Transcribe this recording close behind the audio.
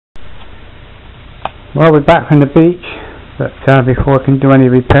Well, we're back from the beach, but before I can do any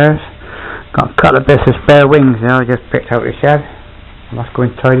repairs, got a couple of bits of spare wings there I just picked out of the shed. I must go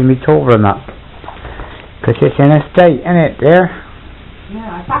and tidy my tool room up, because it's in a state, isn't it, dear? Yeah,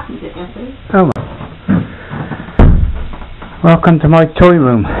 I fastened it yesterday. Oh, welcome to my toy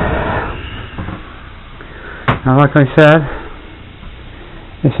room. Now, like I said,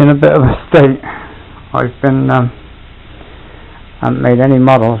 it's in a bit of a state. I've been haven't made any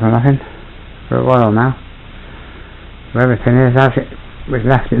models or nothing for a while now. So everything is as it was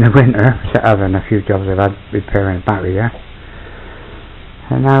left in the winter, other than a few jobs I've had repairing the battery there.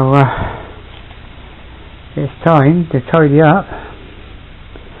 And now it's time to tidy up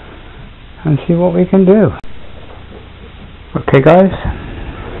and see what we can do. Okay guys,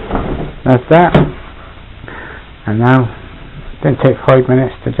 that's that. And now it didn't take 5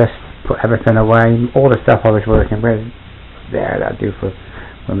 minutes to just put everything away. All the stuff I was working with there, that'll do for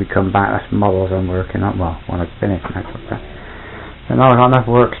when we come back. That's models I'm working on, well, when I've finished and that. So now I've got enough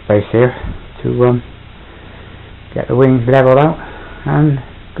workspace here to get the wings leveled out and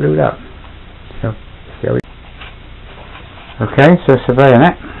glued up. So shall we? Okay, so surveying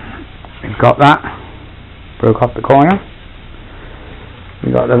it, we've got that broke off the corner.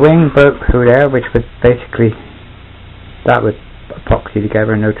 We got the wing broke through there, which would basically, that would epoxy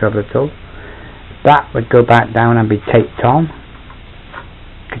together, no trouble at all. That would go back down and be taped on.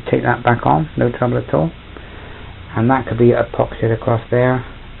 Could take that back on, no trouble at all. And that could be epoxied across there,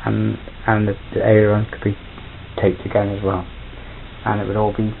 and the aileron could be taped again as well, and it would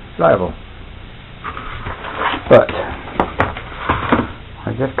all be flyable. But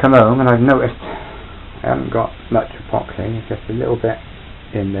I've just come home and I've noticed I haven't got much epoxy, it's just a little bit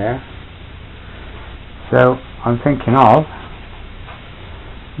in there. So I'm thinking of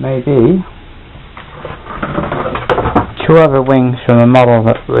maybe 2 other wings from a model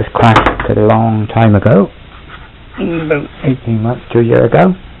that was crashed a long time ago, about 18 months to a year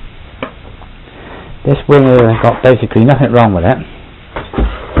ago. This wing here has got basically nothing wrong with it.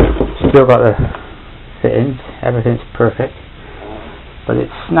 Still got the fittings, everything's perfect, but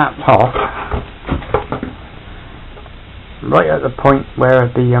it's snapped off right at the point where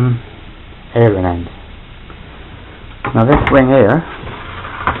the aileron ends. Now this wing here,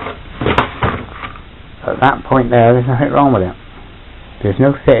 at that point there, there's nothing wrong with it. There's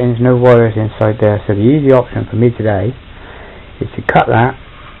no fittings, no wires inside there, so the easy option for me today is to cut that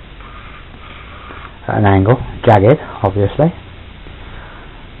at an angle, jagged obviously,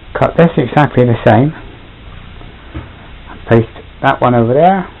 cut this exactly the same, and paste that one over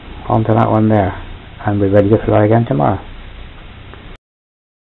there onto that one there, and we're ready to fly again tomorrow.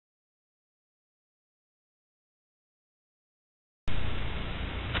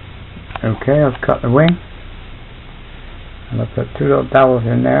 Okay, I've cut the wing, and I've put 2 little dowels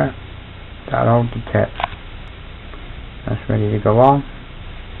in there that'll hold the tip. That's ready to go on.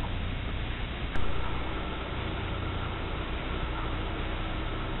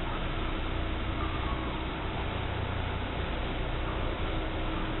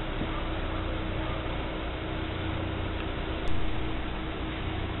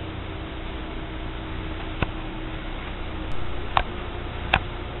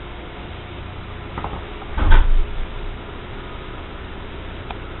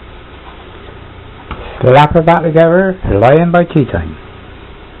 Slap her back together, flying by tea time.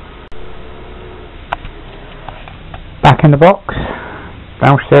 Back in the box,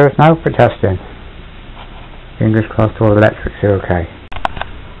 downstairs now for testing. Fingers crossed all the electrics are okay.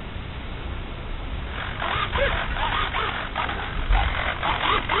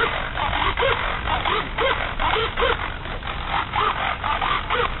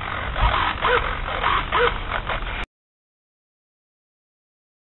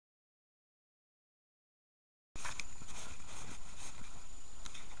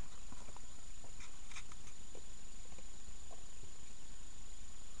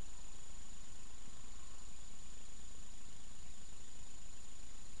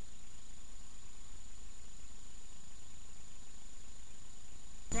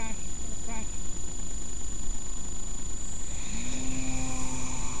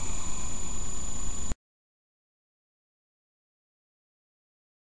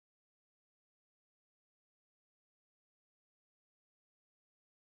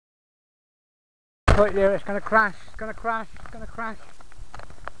 Right there, it's going to crash, it's going to crash, it's going to crash.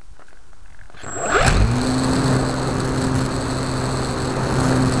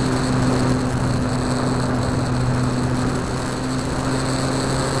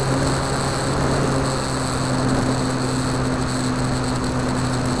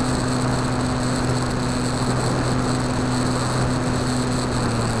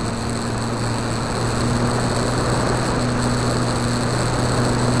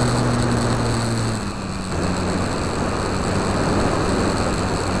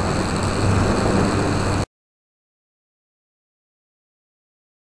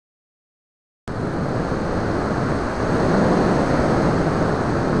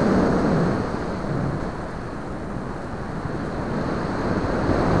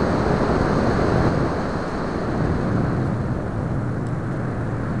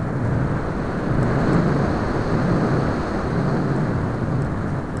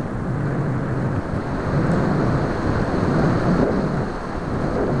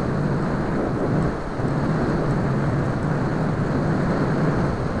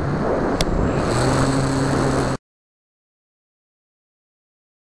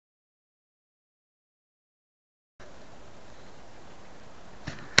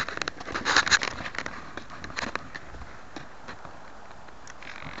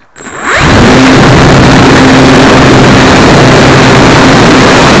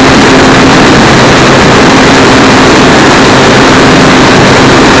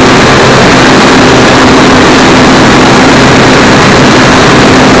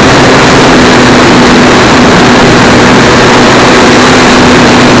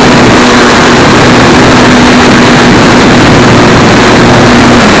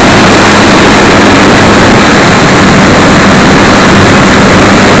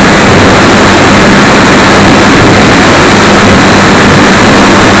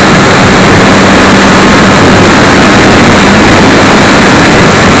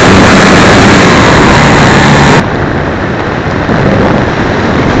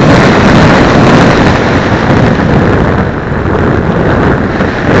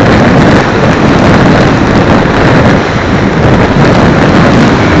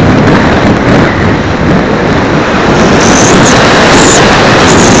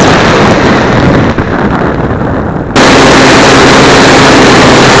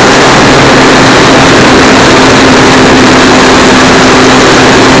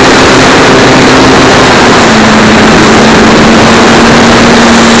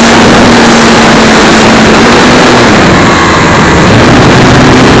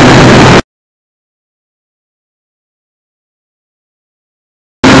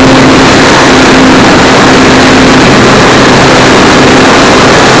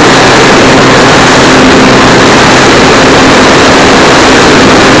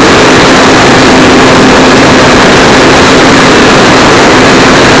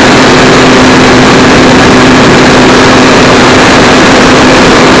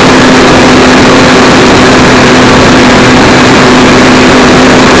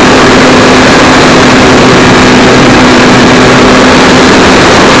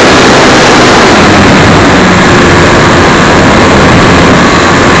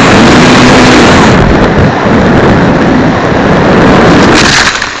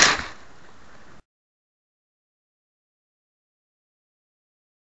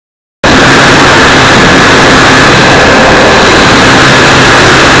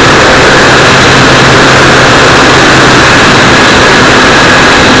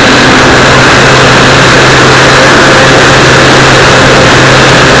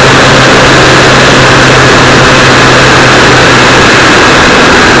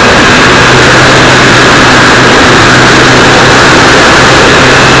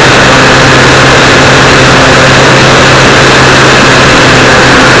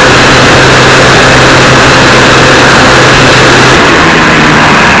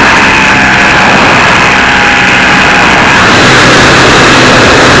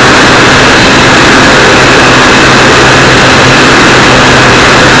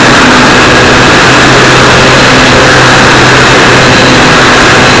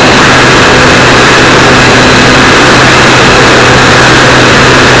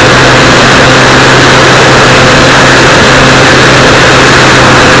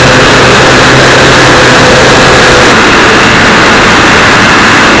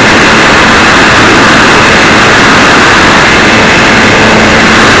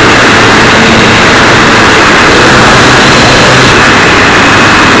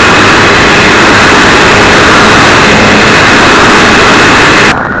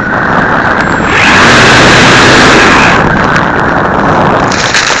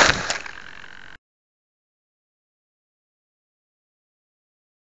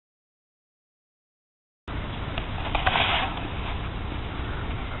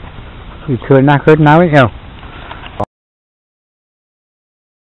 You two are knackered now, ain't you?